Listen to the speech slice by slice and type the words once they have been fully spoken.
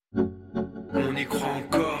On y croit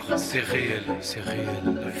encore, c'est réel, c'est réel.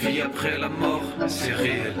 La vie après la mort, c'est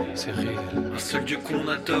réel, c'est réel. Un seul Dieu qu'on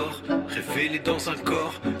adore, révélé dans un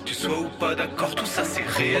corps. Tu sois ou pas d'accord, tout ça c'est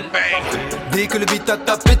réel. Dès que le beat a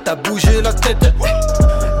tapé, t'as bougé la tête.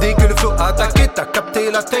 Dès que le flow a attaqué, t'as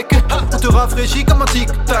capté la tech. On te rafraîchit comme un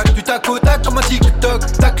tic-tac, du tac au tac comme un tic-toc.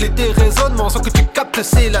 Tacle tes raisonnements sans que tu captes,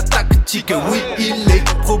 c'est la tactique. Oui, il est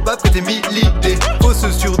probable que t'aies mis l'idée fausse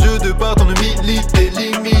sur Dieu de par ton humilité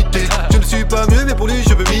limitée. Je ne suis pas mieux mais pour lui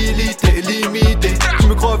je veux militer, limiter. Tu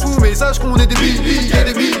me crois fou mais sache qu'on est des milliers,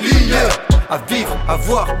 des milliers. À vivre, à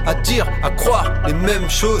voir, à dire, à croire les mêmes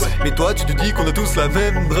choses. Mais toi tu te dis qu'on a tous la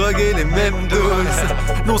même drogue et les mêmes doses.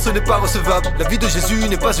 Non, ce n'est pas recevable, la vie de Jésus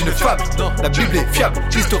n'est pas une fable. Non, la Bible est fiable,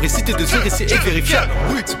 l'historicité de ce récit est vérifiable.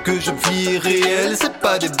 Ce que je vis est réel, c'est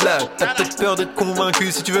pas des blagues. T'as peut-être peur d'être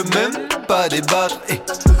convaincu si tu veux même pas débattre. Et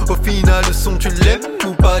au final le son tu l'aimes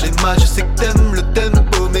ou pas les matchs. Je sais que t'aimes le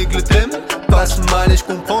tempo mais que le thème passe mal. Et je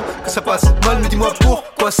comprends que ça passe mal, mais dis-moi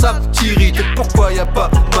pourquoi ça t'irrite. Et pourquoi y a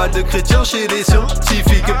pas mal de chrétiens chez les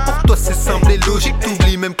scientifiques. Et pour toi c'est simple et logique,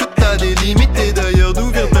 t'oublies même que t'as des limites. Et d'ailleurs d'où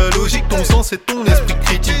vient ta logique, ton sens et ton esprit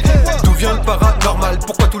critique. D'où vient le paranormal,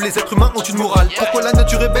 pourquoi tous les êtres humains ont une morale. Pourquoi la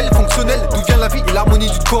nature est belle et fonctionnelle, d'où vient la vie et l'harmonie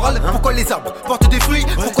d'une chorale. Pourquoi les arbres portent des fruits,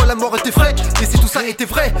 pourquoi la mort était vraie. Et si tout ça était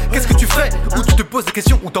vrai, qu'est-ce que tu ferais. Ou tu te poses des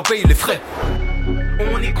questions ou t'en payes les frais.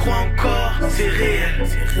 On y croit encore, c'est réel,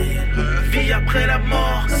 c'est réel. Vie après la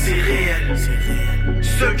mort, c'est réel, c'est réel.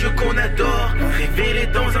 Seul Dieu qu'on adore, révélé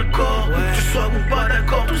dans un corps. Tu sois ou pas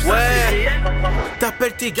d'accord, tout ça c'est réel.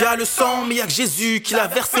 T'appelles tes gars le sang, mais y'a que Jésus qui l'a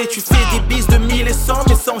versé. Tu fais des bises de 1000 et 100,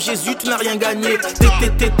 mais sans Jésus tu n'as rien gagné.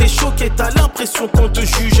 T'es choqué, t'as l'impression qu'on te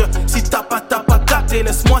juge. Si t'as pas capté,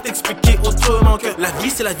 laisse-moi t'expliquer autrement que la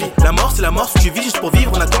vie c'est la vie, la mort c'est la mort. Si tu vis juste pour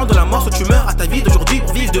vivre, on attend de la mort. Soit tu meurs à ta vie d'aujourd'hui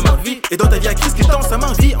pour vivre demain vie. Et dans ta vie à Christ qui tend sa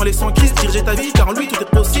main vie, en laissant Christ diriger ta vie. Car en lui tout est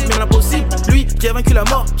possible, même l'impossible. Lui qui a vaincu la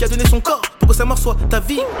mort, qui a donné son corps pour que sa mort soit ta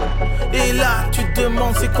vie. Et là tu te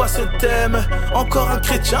demandes c'est quoi ce thème. Encore un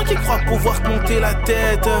chrétien qui croit pouvoir te monter la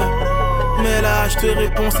tête. Mais là je te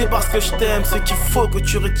réponds c'est parce que je t'aime. Ce qu'il faut que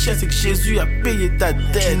tu retiens c'est que Jésus a payé ta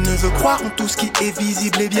dette. Tu ne veux croire en tout ce qui est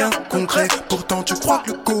visible et bien concret. Pourtant tu crois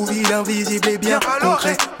que le Covid invisible est bien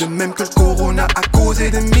concret. De même que le corona a causé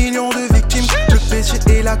des millions de victimes. Le péché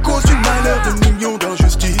est la cause du malheur de millions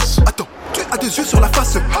d'injustices. Attends, tu as 2 yeux sur la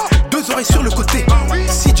face, 2 oreilles sur le côté.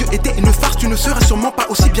 Si Dieu était une farce, tu ne serais sûrement pas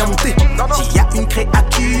aussi bien monté. S'il y a une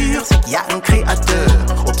créature, c'est qu'il y a un créateur.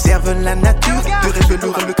 Observe la nature, te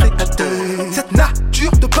révélera le créateur. Cette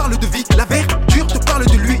nature te parle de vie, la verdure te parle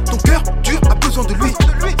de lui. Ton cœur dur a besoin de lui.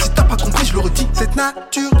 Si t'as pas compris, je le redis. Cette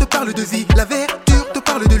nature te parle de vie, la verdure te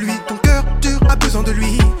parle de lui. Ton cœur dur a besoin de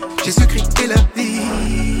lui. Jésus-Christ est la vie.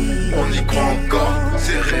 On y croit encore,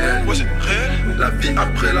 c'est réel. Ouais, c'est réel. La vie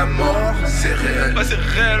après la mort, c'est réel. Bah c'est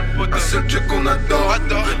réel, pote. Un seul Dieu qu'on adore,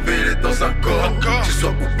 révélé dans un corps. Tu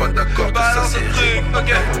sois ou pas d'accord, tout ça c'est réel.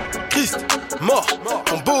 Christ, mort,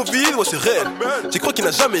 en Beauville, ouais c'est réel. J'y crois qu'il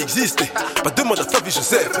n'a jamais existé. Pas demande à Flavie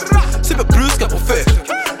Joseph. C'est pas plus qu'un prophète.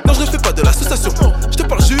 Non, je ne fais pas de l'association. Je te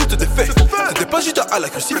parle juste des faits. C'était pas Judas à la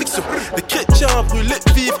crucifixion. Les chrétiens brûlés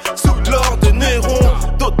vifs sous l'ordre de Néron.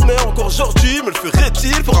 D'autres meurent encore aujourd'hui. Me le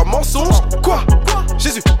ferait-il pour un mensonge? Quoi?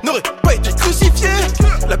 Jésus n'aurait pas été crucifié.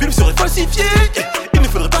 La Bible serait falsifiée. Il ne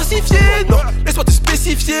faudrait pas s'y fier. Non, laisse-moi te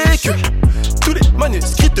spécifier que tous les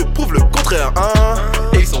manuscrits te prouvent le contraire, hein.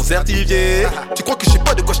 Et ils sont certifiés. Tu crois que je sais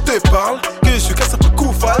pas de quoi je te parle? Que je suis qu'un simple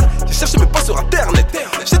koufal. J'ai cherché mais pas sur internet.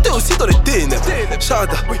 J'étais aussi dans les ténèbres.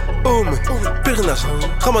 Shada, pèlerinage,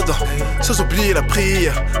 Ramadan, sans oublier la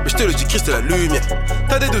prière. Mais je te le dis, Christ est la lumière.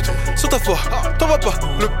 T'as des doutes sur ta foi, t'en vas pas.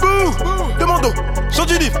 Le bout, demandons, Jean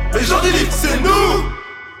du livre. Les gens du livre, c'est nous.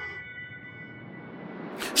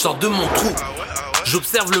 Je sors de mon trou.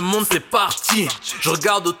 J'observe le monde, c'est parti. Je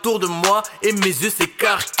regarde autour de moi et mes yeux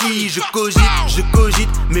s'écarquillent. Je cogite,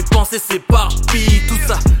 mes pensées s'éparpillent. Tout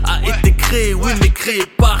ça a été créé, oui, mais créé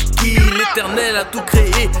par qui? L'Éternel a tout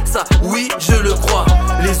créé, ça, oui, je le crois.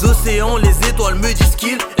 Les océans, les étoiles me disent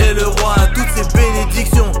qu'il est le roi. Toutes ces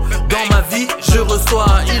bénédictions dans ma vie, je reçois.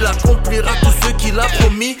 Il accomplira tout ce qu'il a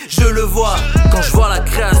promis, je le vois. Quand je vois la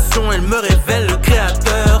création, elle me révèle le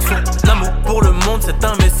créateur. Son amour pour le monde, c'est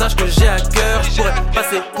un message que j'ai à cœur. Je pourrais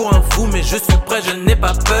passer pour un fou, mais je suis prêt, je n'ai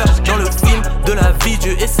pas peur. Dans le film de la vie,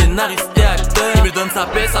 Dieu est scénariste et acteur. Il me donne sa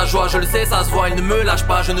paix, sa joie, je le sais, ça se voit. Il ne me lâche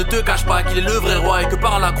pas, je ne te cache pas qu'il est le vrai roi. Et que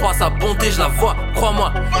par la croix, sa bonté, je la vois,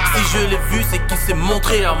 crois-moi. Si je l'ai vu, c'est qu'il s'est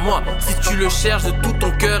montré à moi. Si tu le cherches de tout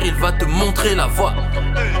ton cœur, il va te montrer la voie.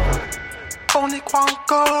 On y croit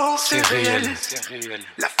encore, C'est réel, c'est réel.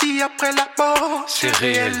 La vie après la mort, C'est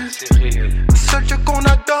réel, c'est réel. Un seul Dieu qu'on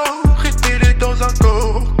adore, révélé dans un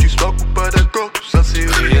corps. Tu sois ou pas d'accord, tout ça c'est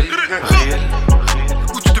réel.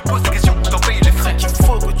 Où tu te poses des questions pour t'en payer les frais. Ce qu'il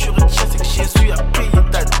faut que tu retiens, c'est que Jésus a payé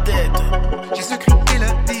ta dette. Jésus-Christ est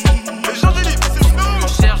la vie.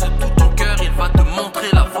 Tu cherches de tout ton cœur, il va te montrer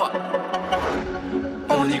la voie.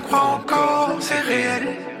 On y croit encore, c'est réel.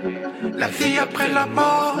 La vie après la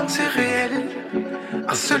mort, c'est réel.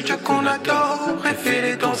 Un seul Dieu qu'on adore,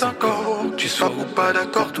 révélé dans un corps. Tu sois ou pas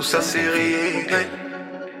d'accord, tout ça c'est réel.